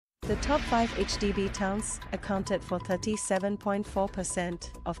The top 5 HDB towns accounted for 37.4%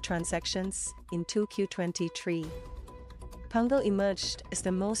 of transactions in 2Q23. Punggol emerged as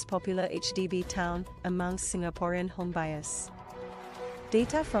the most popular HDB town amongst Singaporean homebuyers.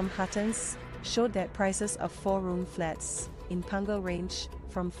 Data from Huttons showed that prices of 4-room flats in Punggol range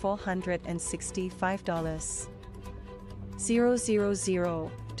from $465,000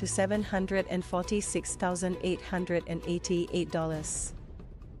 to $746,888.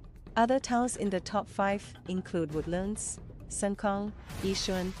 Other towns in the top 5 include Woodlands, Sengkang,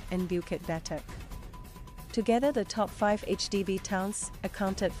 Yishun, and Bukit Batok. Together, the top 5 HDB towns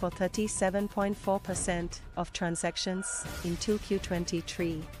accounted for 37.4% of transactions in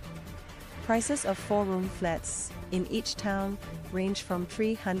 2Q23. Prices of 4-room flats in each town range from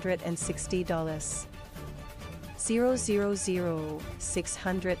 $360,000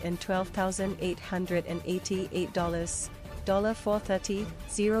 $612,888, $430,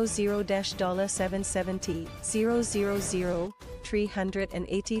 $770,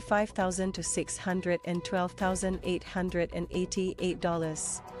 $385,000 to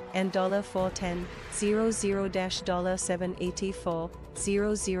 $612,888, and $410,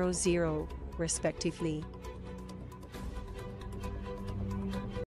 $784, respectively.